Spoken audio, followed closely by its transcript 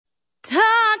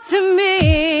to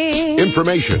me.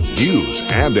 Information,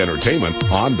 news, and entertainment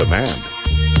on demand.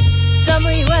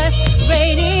 WSRadio.com.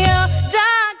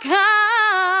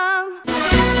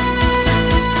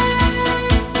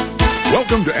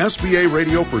 Welcome to SBA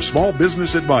Radio for Small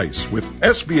Business Advice with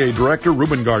SBA Director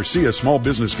Ruben Garcia, Small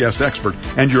Business Guest Expert,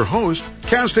 and your host,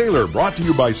 Kaz Taylor, brought to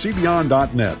you by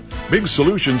CBeyond.net. Big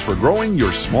solutions for growing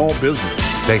your small business.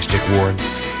 Thanks, Dick Warren.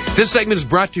 This segment is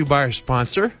brought to you by our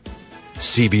sponsor,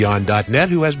 CBeyond.net,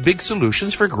 who has big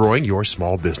solutions for growing your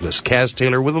small business. Kaz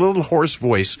Taylor with a little hoarse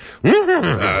voice. A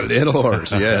little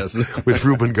hoarse, yes. With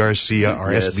Ruben Garcia,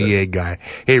 our Yes, SBA guy.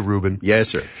 Hey, Ruben. Yes,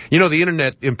 sir. You know, the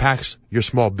Internet impacts your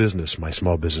small business, my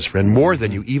small business friend, more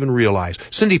than you even realize.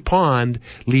 Cindy Pond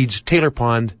leads Taylor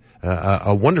Pond,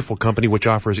 a wonderful company which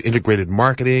offers integrated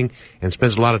marketing and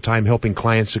spends a lot of time helping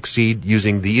clients succeed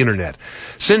using the Internet.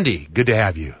 Cindy, good to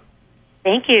have you.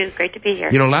 Thank you. Great to be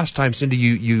here. You know, last time, Cindy,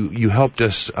 you helped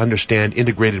us understand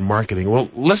integrated marketing.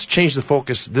 Well, let's change the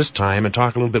focus this time and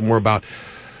talk a little bit more about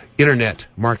Internet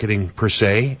marketing per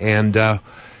se and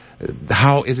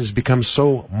how it has become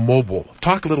so mobile.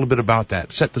 Talk a little bit about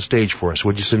that. Set the stage for us,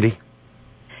 would you, Cindy?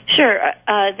 Sure.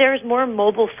 There's more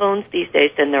mobile phones these days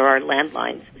than there are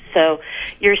landlines. So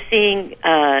you're seeing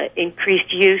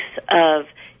increased use of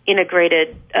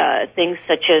integrated things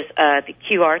such as the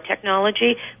QR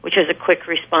technology, which is a quick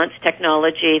response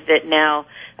technology that now,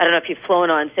 I don't know if you've flown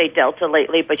on, say, Delta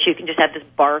lately, but you can just have this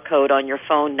barcode on your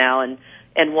phone now and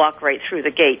walk right through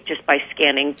the gate just by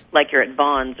scanning like you're at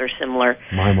Vons or similar.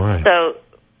 My. So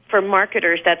for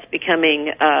marketers, that's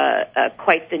becoming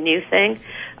quite the new thing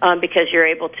because you're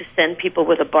able to send people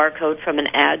with a barcode from an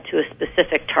ad to a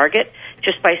specific target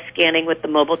just by scanning with the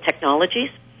mobile technologies.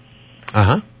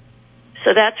 Uh-huh.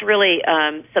 So that's really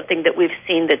something that we've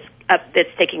seen that's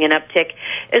taking an uptick,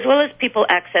 as well as people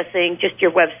accessing just your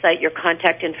website, your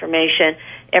contact information,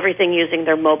 everything using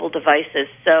their mobile devices.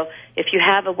 So if you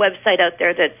have a website out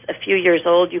there that's a few years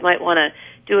old, you might want to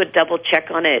do a double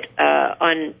check on it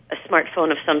on a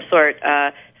smartphone of some sort,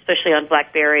 especially on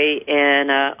BlackBerry and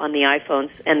on the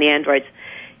iPhones and the Androids,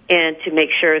 and to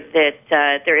make sure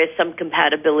that there is some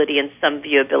compatibility and some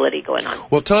viewability going on.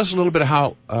 Well, tell us a little bit of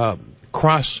how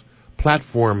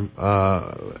cross-platform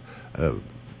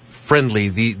friendly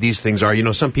these things are. You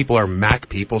know, some people are Mac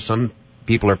people, some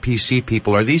people are PC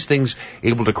people. Are these things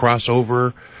able to cross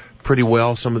over pretty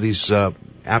well, some of these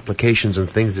applications and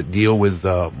things that deal with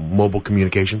mobile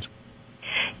communications?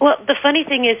 Well, the funny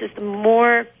thing is the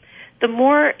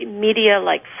more media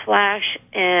like Flash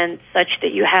and such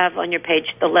that you have on your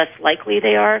page, the less likely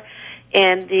they are.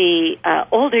 And the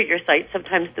older your site,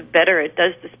 sometimes the better it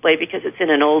does display because it's in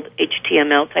an old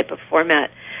HTML type of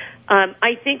format.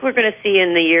 I think we're going to see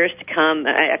in the years to come,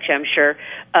 actually I'm sure,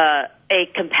 a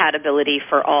compatibility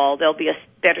for all. There'll be a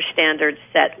better standard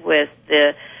set with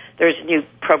there's new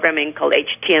programming called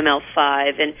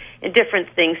HTML5 and different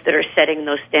things that are setting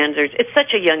those standards. It's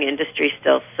such a young industry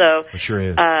still. So it sure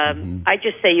is. I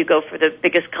just say you go for the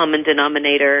biggest common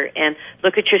denominator and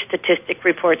look at your statistic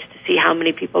reports to see how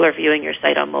many people are viewing your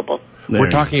site on mobile.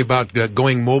 We're talking about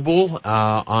going mobile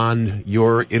on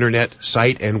your Internet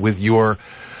site and with your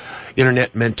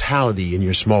Internet mentality in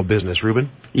your small business.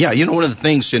 Ruben? Yeah, you know, one of the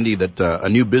things, Cindy, that a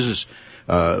new business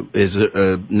is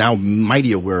now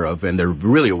mighty aware of, and they're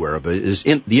really aware of it, is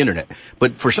the Internet.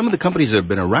 But for some of the companies that have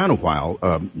been around a while,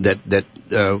 that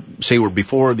say were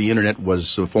before the Internet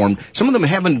was formed, some of them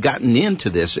haven't gotten into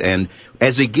this. And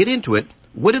as they get into it,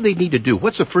 what do they need to do?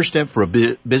 What's the first step for a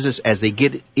business as they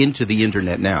get into the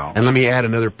Internet now? And let me add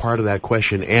another part of that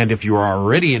question. And if you are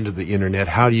already into the Internet,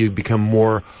 how do you become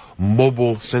more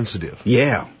mobile sensitive?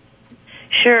 Yeah.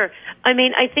 Sure. I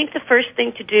mean, I think the first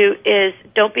thing to do is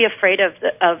don't be afraid of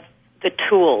the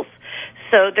tools.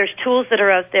 So there's tools that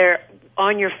are out there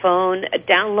on your phone.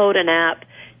 Download an app,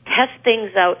 test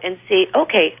things out, and see,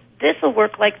 okay, this will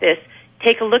work like this.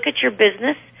 Take a look at your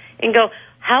business and go,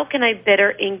 how can I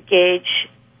better engage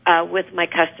with my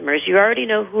customers? You already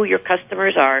know who your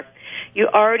customers are. You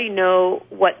already know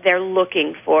what they're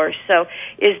looking for. So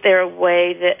is there a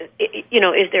way that,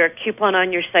 is there a coupon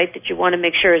on your site that you want to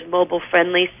make sure is mobile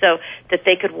friendly so that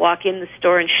they could walk in the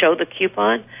store and show the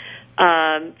coupon?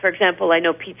 For example, I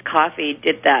know Pete's Coffee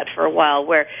did that for a while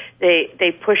where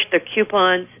they pushed their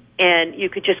coupons and you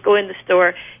could just go in the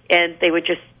store and they would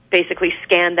just basically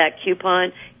scan that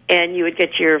coupon and you would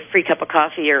get your free cup of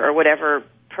coffee or whatever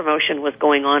promotion was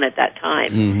going on at that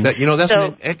time. Mm-hmm. That's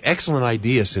an excellent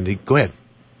idea, Cindy. Go ahead.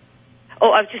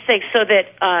 I was just saying, so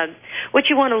that what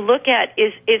you want to look at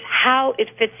is how it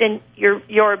fits in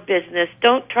your business.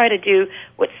 Don't try to do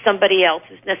what somebody else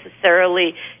is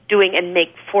necessarily doing and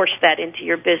force that into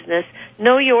your business.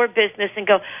 Know your business and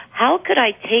go, how could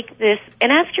I take this?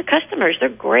 And ask your customers. They're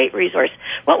a great resource.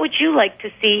 What would you like to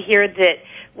see here that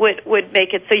would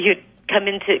make it so you'd come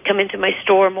into my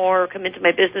store more, or come into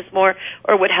my business more,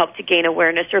 or would help to gain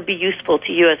awareness or be useful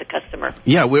to you as a customer?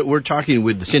 Yeah, we're talking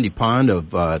with Cindy Pond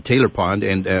of Taylor Pond,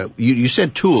 and you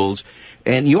said tools,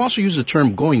 and you also use the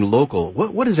term going local.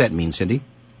 What does that mean, Cindy?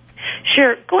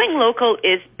 Sure. Going local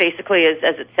is basically,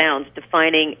 as it sounds,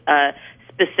 defining a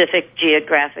specific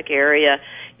geographic area.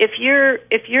 If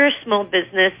you're a small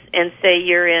business and say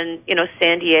you're in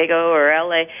San Diego or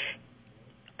LA,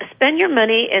 spend your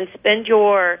money and spend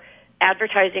your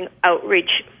advertising outreach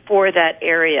for that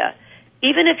area.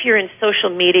 Even if you're in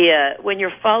social media, when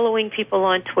you're following people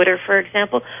on Twitter, for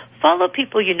example, follow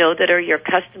people you know that are your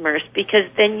customers, because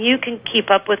then you can keep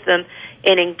up with them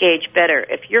and engage better.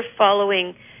 If you're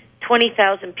following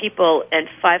 20,000 people and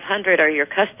 500 are your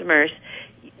customers,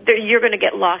 you're going to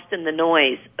get lost in the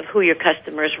noise of who your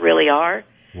customers really are.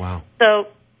 Wow. So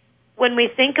when we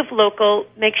think of local,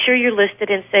 make sure you're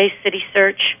listed in, say, City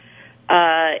Search,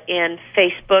 in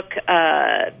Facebook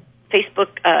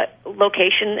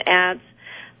location ads,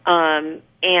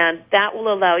 and that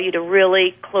will allow you to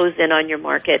really close in on your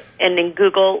market. And in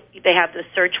Google, they have the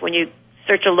search when you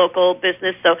search a local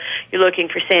business. So you're looking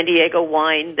for San Diego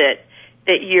wine, that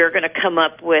you're going to come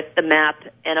up with the map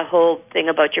and a whole thing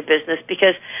about your business,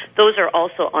 because those are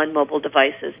also on mobile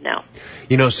devices now.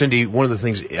 Cindy, one of the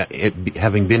things,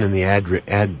 having been in the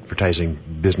advertising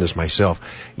business myself,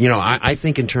 I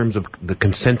think in terms of the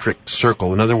concentric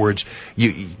circle. In other words,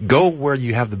 you go where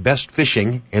you have the best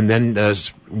fishing and then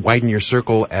widen your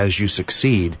circle as you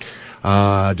succeed.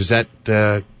 Does that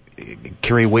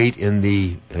carry weight in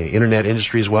the internet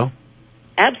industry as well?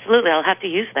 Absolutely. I'll have to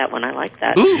use that one. I like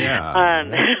that. Ooh. Yeah.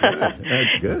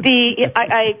 That's good.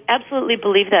 I absolutely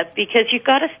believe that, because you've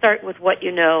got to start with what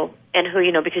you know and who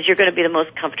you know, because you're going to be the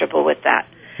most comfortable with that.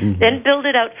 Mm-hmm. Then build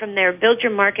it out from there. Build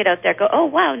your market out there. Go, oh,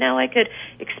 wow, now I could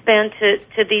expand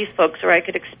to these folks, or I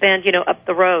could expand, up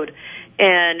the road.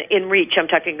 And in reach, I'm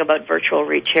talking about virtual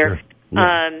reach here. Sure.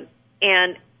 Yeah.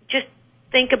 And just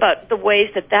think about the ways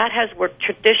that has worked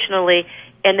traditionally,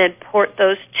 and then port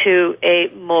those to a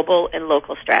mobile and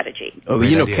local strategy. Oh,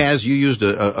 Kaz, you used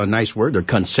a nice word there,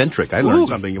 concentric. I learned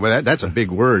something about that. That's a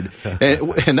big word,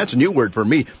 and that's a new word for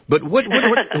me. But what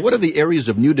are the areas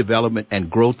of new development and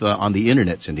growth on the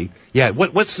internet, Cindy? Yeah,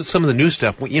 what's some of the new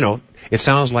stuff? It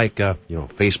sounds like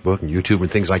Facebook and YouTube and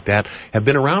things like that have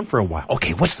been around for a while.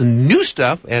 Okay, what's the new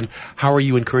stuff, and how are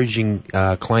you encouraging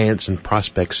clients and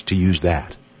prospects to use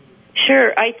that?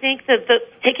 Sure. I think that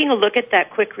taking a look at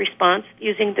that quick response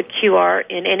using the QR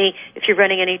if you're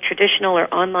running any traditional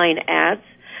or online ads,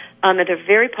 they're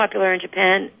very popular in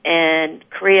Japan and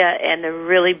Korea, and they're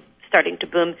really starting to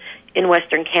boom in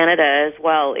Western Canada as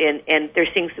well. And they're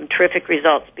seeing some terrific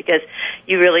results, because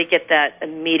you really get that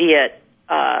immediate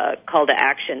call to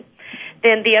action.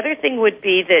 Then the other thing would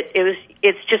be that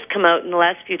it's just come out in the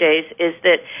last few days, is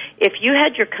that if you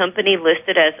had your company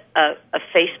listed as a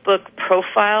Facebook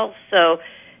profile, so,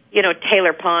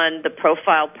 Taylor Pond, the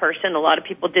profile person, a lot of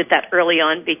people did that early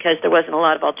on because there wasn't a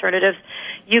lot of alternatives.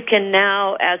 You can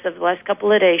now, as of the last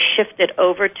couple of days, shift it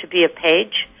over to be a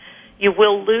page. You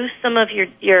will lose some of your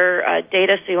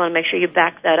data, so you want to make sure you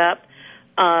back that up.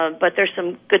 But there's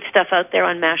some good stuff out there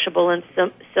on Mashable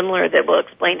and similar that will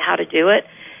explain how to do it.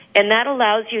 And that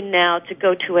allows you now to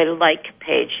go to a like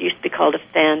page. It used to be called a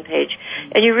fan page.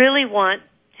 And you really want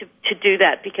to do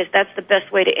that, because that's the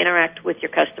best way to interact with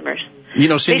your customers.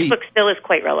 Cindy, Facebook still is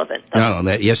quite relevant.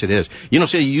 Yes, it is.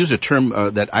 Cindy, you used a term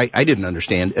that I didn't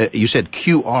understand. You said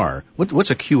QR.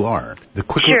 What's a QR? The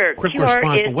quick QR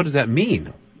response, but what does that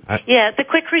mean? The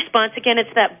quick response, again,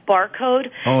 it's that barcode,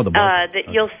 the barcode.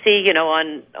 that you'll see,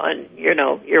 on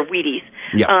your Wheaties.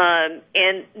 Yeah.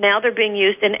 And now they're being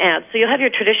used in ads. So you'll have your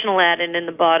traditional ad, and in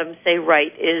the bottom, say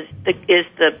right, is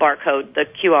the barcode, the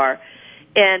QR.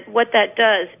 And what that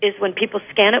does is when people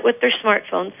scan it with their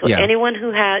smartphone, so anyone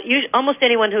who has, almost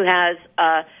anyone who has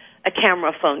a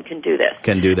camera phone can do this.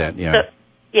 Can do that,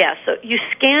 yeah. So you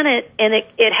scan it, and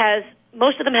it has,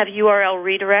 most of them have URL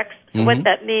redirects. So Mm-hmm. what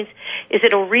that means is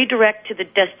it'll redirect to the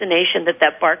destination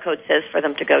that barcode says for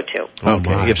them to go to.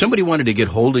 Okay. If somebody wanted to get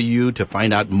hold of you to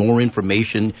find out more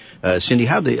information, Cindy,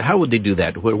 how would they do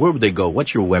that? Where would they go?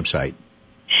 What's your website?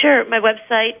 Sure. My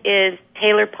website is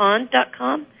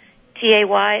taylorpond.com,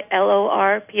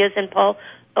 TAYLOR, P as in Paul,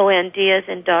 OND as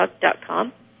in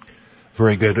dog.com.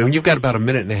 Very good. I mean, you've got about a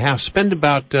minute and a half. Spend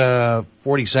about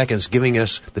 40 seconds giving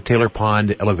us the Taylor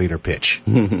Pond elevator pitch.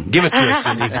 Give it to us,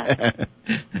 Cindy.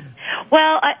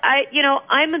 Well,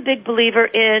 I'm a big believer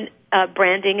in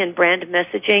branding and brand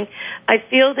messaging. I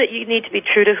feel that you need to be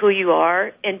true to who you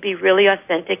are and be really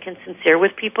authentic and sincere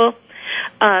with people.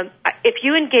 If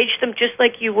you engage them just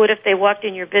like you would if they walked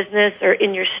in your business or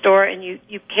in your store, and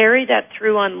you carry that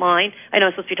through online, I know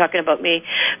I'm supposed to be talking about me,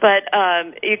 but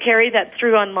you carry that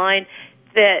through online,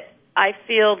 that I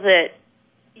feel that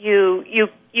you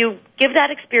give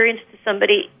that experience to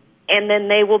somebody, and then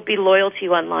they will be loyal to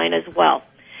you online as well.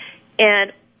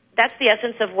 And that's the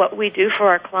essence of what we do for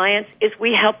our clients, is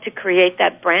we help to create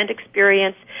that brand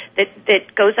experience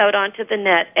that goes out onto the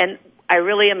net. And I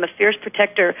really am a fierce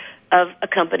protector of a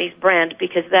company's brand,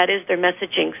 because that is their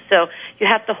messaging. So you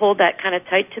have to hold that kind of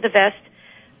tight to the vest.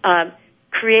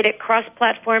 Create it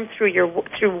cross-platform through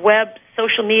web,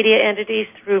 social media entities,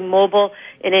 through mobile,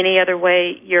 in any other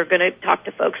way you're going to talk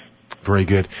to folks. Very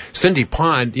good. Cindy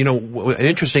Pond,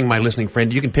 interesting, my listening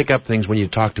friend, you can pick up things when you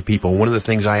talk to people. One of the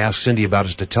things I asked Cindy about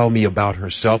is to tell me about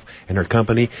herself and her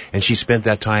company, and she spent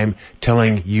that time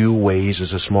telling you ways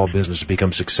as a small business to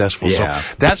become successful. Yeah.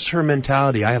 So that's her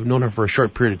mentality. I have known her for a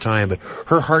short period of time, but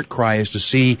her heart cry is to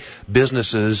see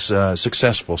businesses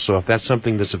successful. So if that's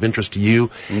something that's of interest to you,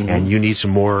 and you need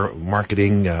some more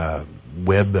marketing,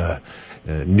 web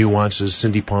nuances,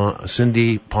 Cindy Pond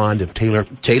of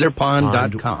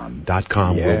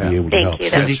TaylorPond.com. Will be able to help. You.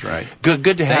 Cindy, that's right.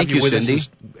 Good to have Thank you with Cindy. us.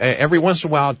 Every once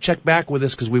in a while, check back with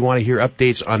us, because we want to hear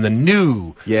updates on the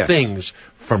new things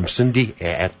from Cindy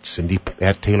at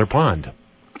Taylor Pond.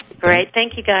 Great.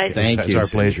 Thank you, guys. Thank It's you, our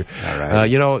Cindy. pleasure. All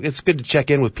right. It's good to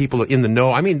check in with people in the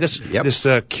know. I mean, this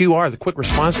QR, the quick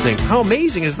response thing, how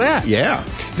amazing is that? Yeah.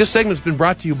 This segment's been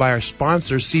brought to you by our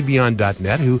sponsor,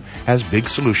 CBeyond.net, who has big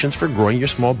solutions for growing your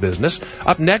small business.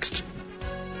 Up next,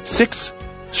 6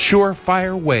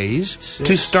 surefire ways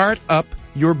to start up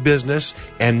your business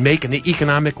and make an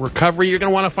economic recovery. You're going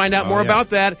to want to find out more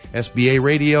about that. SBA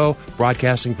Radio,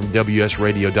 broadcasting from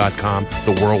WSRadio.com,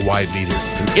 the worldwide leader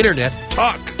in Internet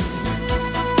talk.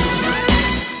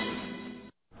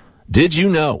 Did you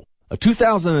know? A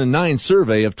 2009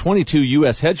 survey of 22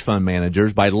 U.S. hedge fund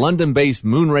managers by London-based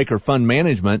Moonraker Fund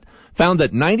Management found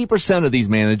that 90% of these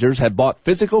managers had bought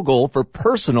physical gold for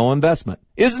personal investment.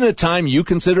 Isn't it time you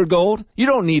consider gold? You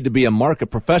don't need to be a market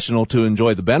professional to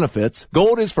enjoy the benefits.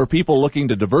 Gold is for people looking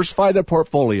to diversify their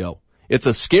portfolio. It's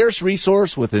a scarce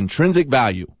resource with intrinsic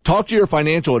value. Talk to your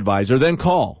financial advisor, then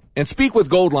call and speak with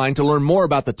Goldline to learn more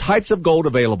about the types of gold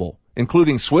available,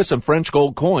 including Swiss and French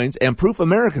gold coins and proof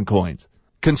American coins.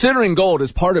 Considering gold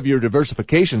as part of your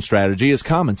diversification strategy is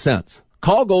common sense.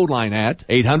 Call Goldline at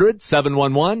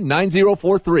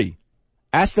 800-711-9043.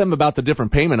 Ask them about the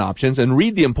different payment options and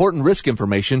read the important risk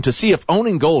information to see if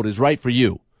owning gold is right for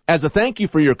you. As a thank you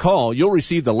for your call, you'll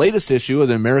receive the latest issue of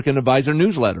the American Advisor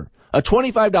newsletter, a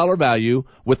 $25 value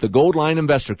with the Goldline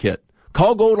Investor Kit.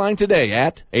 Call Goldline today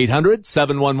at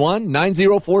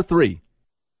 800-711-9043.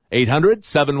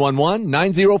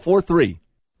 800-711-9043.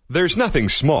 There's nothing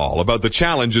small about the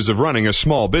challenges of running a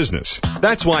small business.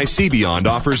 That's why CBeyond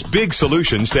offers big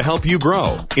solutions to help you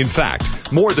grow. In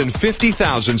fact, more than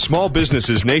 50,000 small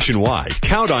businesses nationwide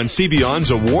count on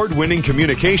CBeyond's award-winning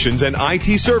communications and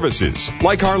IT services,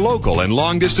 like our local and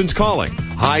long-distance calling,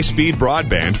 high-speed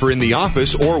broadband for in the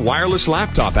office or wireless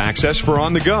laptop access for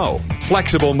on the go,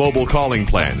 flexible mobile calling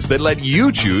plans that let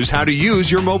you choose how to use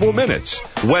your mobile minutes,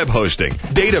 web hosting,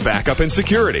 data backup and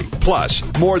security, plus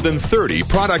more than 30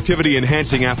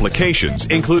 productivity-enhancing applications,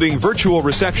 including virtual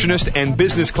receptionist and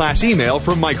business class email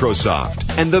from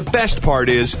Microsoft. And the best part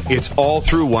is, it's all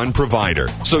through one provider.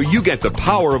 So you get the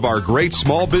power of our great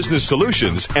small business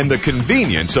solutions and the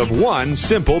convenience of one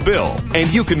simple bill.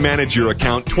 And you can manage your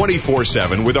account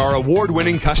 24/7 with our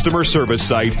award-winning customer service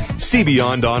site,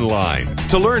 CBeyond Online.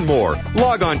 To learn more,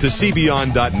 log on to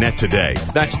cbeyond.net today.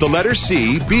 That's the letter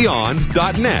C,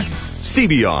 beyond.net.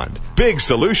 CBeyond. Big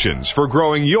solutions for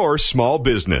growing your small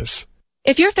business.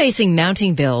 If you're facing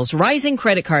mounting bills, rising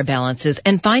credit card balances,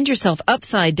 and find yourself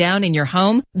upside down in your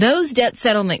home, those debt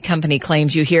settlement company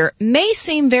claims you hear may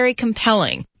seem very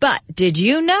compelling. But did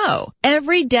you know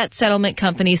every debt settlement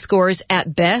company scores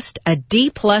at best a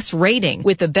D+ rating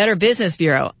with the Better Business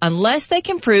Bureau unless they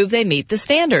can prove they meet the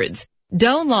standards?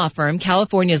 Doan Law Firm,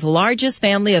 California's largest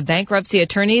family of bankruptcy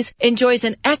attorneys, enjoys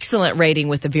an excellent rating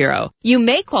with the Bureau. You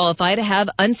may qualify to have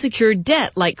unsecured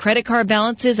debt like credit card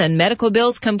balances and medical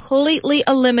bills completely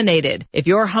eliminated. If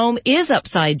your home is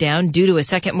upside down due to a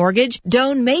second mortgage,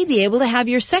 Doan may be able to have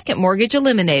your second mortgage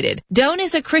eliminated. Doan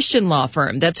is a Christian law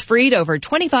firm that's freed over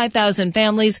 25,000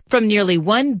 families from nearly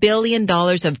 $1 billion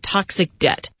of toxic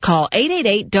debt. Call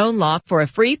 888-DOAN-LAW for a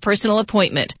free personal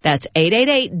appointment. That's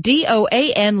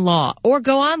 888-DOAN-LAW. Or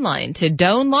go online to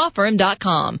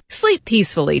DoanLawFirm.com. Sleep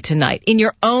peacefully tonight in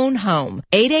your own home.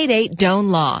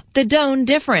 888-DOAN-LAW. The Doan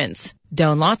difference.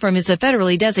 Doan Law Firm is a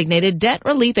federally designated debt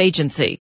relief agency.